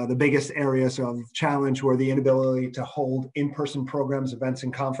that the biggest areas of challenge were the inability to hold in-person programs, events,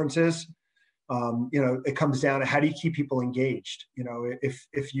 and conferences. It comes down to how do you keep people engaged?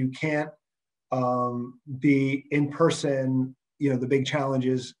 If you can't be in person, the big challenge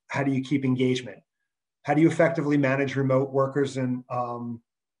is how do you keep engagement? How do you effectively manage remote workers and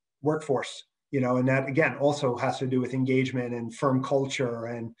workforce? And that again also has to do with engagement and firm culture,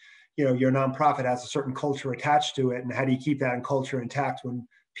 and your nonprofit has a certain culture attached to it, and how do you keep that culture intact when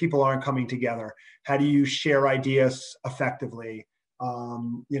people aren't coming together? How do you share ideas effectively?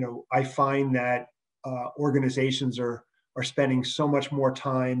 I find that organizations are spending so much more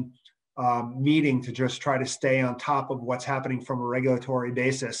time meeting to just try to stay on top of what's happening from a regulatory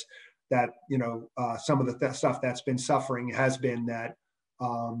basis, that some of the stuff that's been suffering has been that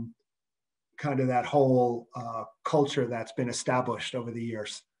kind of that whole culture that's been established over the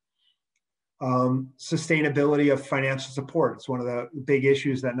years. Sustainability of financial support. It's one of the big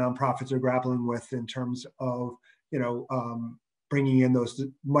issues that nonprofits are grappling with in terms of bringing in those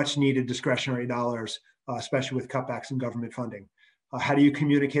much needed discretionary dollars, especially with cutbacks in government funding. How do you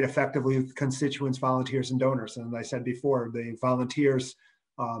communicate effectively with constituents, volunteers, and donors? And as I said before, the volunteers,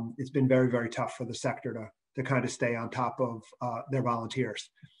 it's been very, very tough for the sector to kind of stay on top of their volunteers.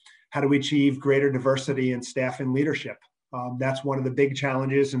 How do we achieve greater diversity in staff and leadership? That's one of the big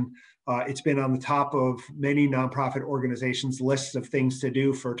challenges, and it's been on the top of many nonprofit organizations' lists of things to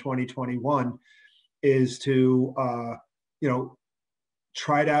do for 2021, is to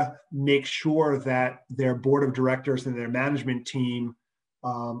try to make sure that their board of directors and their management team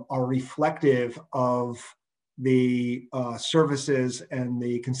are reflective of the services and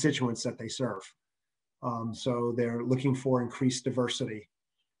the constituents that they serve. So they're looking for increased diversity.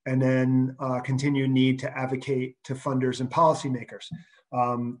 And then continued need to advocate to funders and policymakers.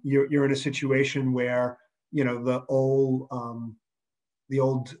 You're in a situation where the old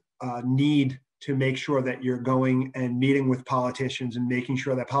need to make sure that you're going and meeting with politicians and making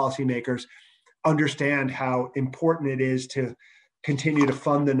sure that policymakers understand how important it is to continue to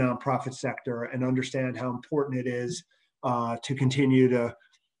fund the nonprofit sector, and understand how important it is to continue to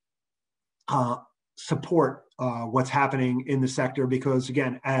support what's happening in the sector. Because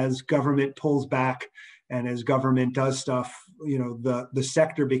again, as government pulls back and as government does stuff, the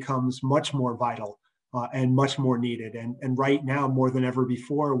sector becomes much more vital and much more needed. And right now, more than ever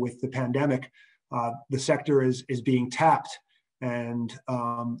before with the pandemic, the sector is being tapped. And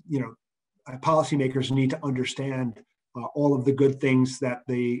policymakers need to understand all of the good things that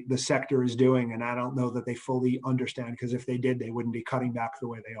the sector is doing, and I don't know that they fully understand, because if they did, they wouldn't be cutting back the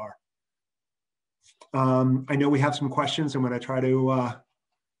way they are. I know we have some questions. I'm going to try to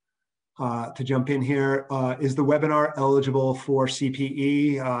jump in here. Is the webinar eligible for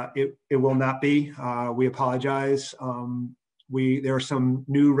CPE? It will not be. We apologize. There are some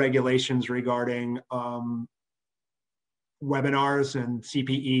new regulations regarding webinars and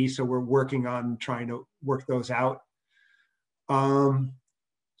CPE, so we're working on trying to work those out.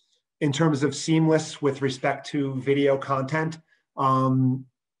 In terms of seamless with respect to video content,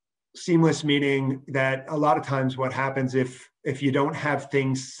 seamless meaning that a lot of times what happens if you don't have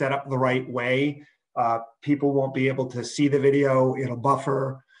things set up the right way, people won't be able to see the video, it'll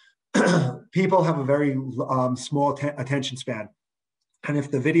buffer. People have a very small attention span. And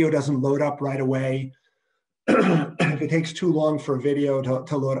if the video doesn't load up right away, if it takes too long for a video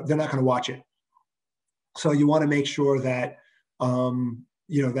to load up, they're not going to watch it. So you want to make sure that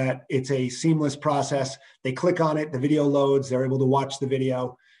that it's a seamless process. They click on it, the video loads, they're able to watch the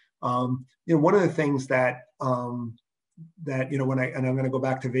video. One of the things that and I'm going to go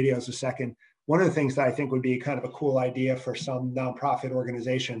back to videos a second. One of the things that I think would be kind of a cool idea for some nonprofit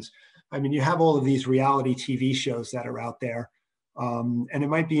organizations. I mean, you have all of these reality TV shows that are out there. And it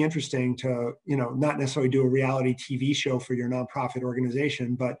might be interesting to, not necessarily do a reality TV show for your nonprofit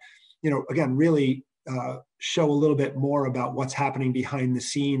organization, but, again, really show a little bit more about what's happening behind the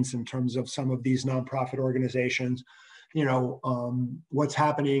scenes in terms of some of these nonprofit organizations, what's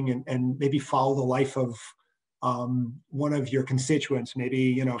happening, and maybe follow the life of one of your constituents.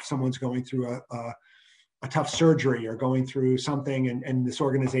 Maybe, if someone's going through a tough surgery or going through something and this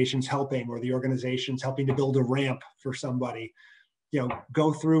organization's helping, or the organization's helping to build a ramp for somebody,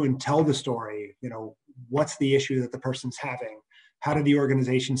 go through and tell the story. What's the issue that the person's having? How did the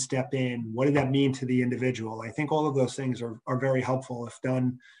organization step in? What did that mean to the individual? I think all of those things are very helpful if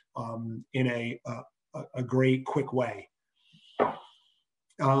done in a great, quick way.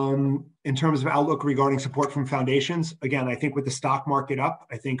 In terms of outlook regarding support from foundations, again, I think with the stock market up,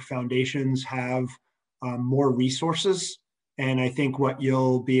 I think foundations have more resources. And I think what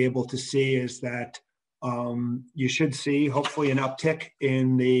you'll be able to see is that you should see hopefully an uptick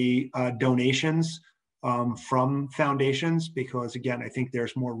in the donations from foundations, because again, I think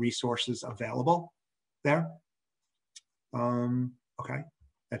there's more resources available there. Okay,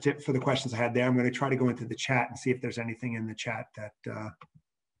 that's it for the questions I had there. I'm going to try to go into the chat and see if there's anything in the chat that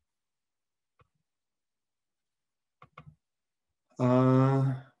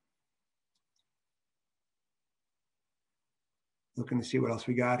looking to see what else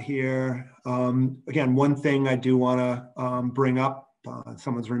we got here. Again, one thing I do want to bring up,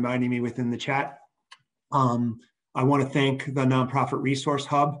 someone's reminding me within the chat. I want to thank the Nonprofit Resource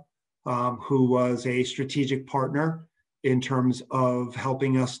Hub, who was a strategic partner in terms of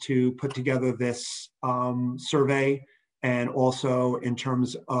helping us to put together this survey, and also in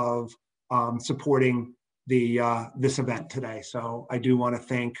terms of supporting this event today. So I do want to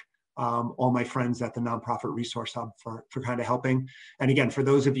thank all my friends at the Nonprofit Resource Hub for kind of helping. And again, for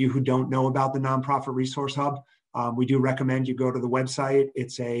those of you who don't know about the Nonprofit Resource Hub, we do recommend you go to the website.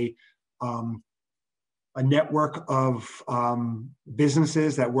 It's a network of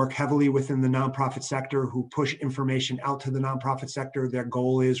businesses that work heavily within the nonprofit sector, who push information out to the nonprofit sector. Their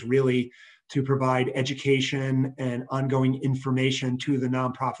goal is really to provide education and ongoing information to the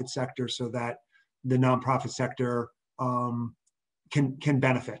nonprofit sector, so that the nonprofit sector can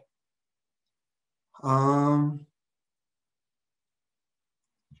benefit.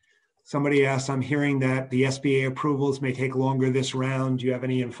 Somebody asked, I'm hearing that the SBA approvals may take longer this round. Do you have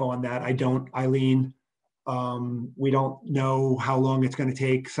any info on that? I don't, Eileen. We don't know how long it's going to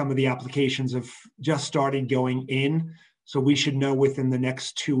take. Some of the applications have just started going in, so we should know within the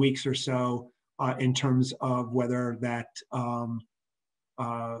next 2 weeks or so in terms of whether that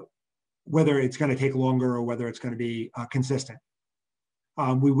whether it's going to take longer or whether it's going to be consistent.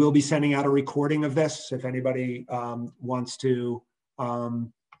 We will be sending out a recording of this if anybody wants to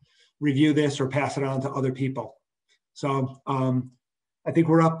review this or pass it on to other people. So I think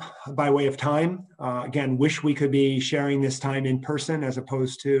we're up by way of time. Again, wish we could be sharing this time in person as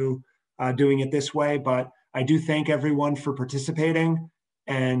opposed to doing it this way, but I do thank everyone for participating,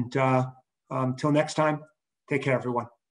 and until next time, take care, everyone.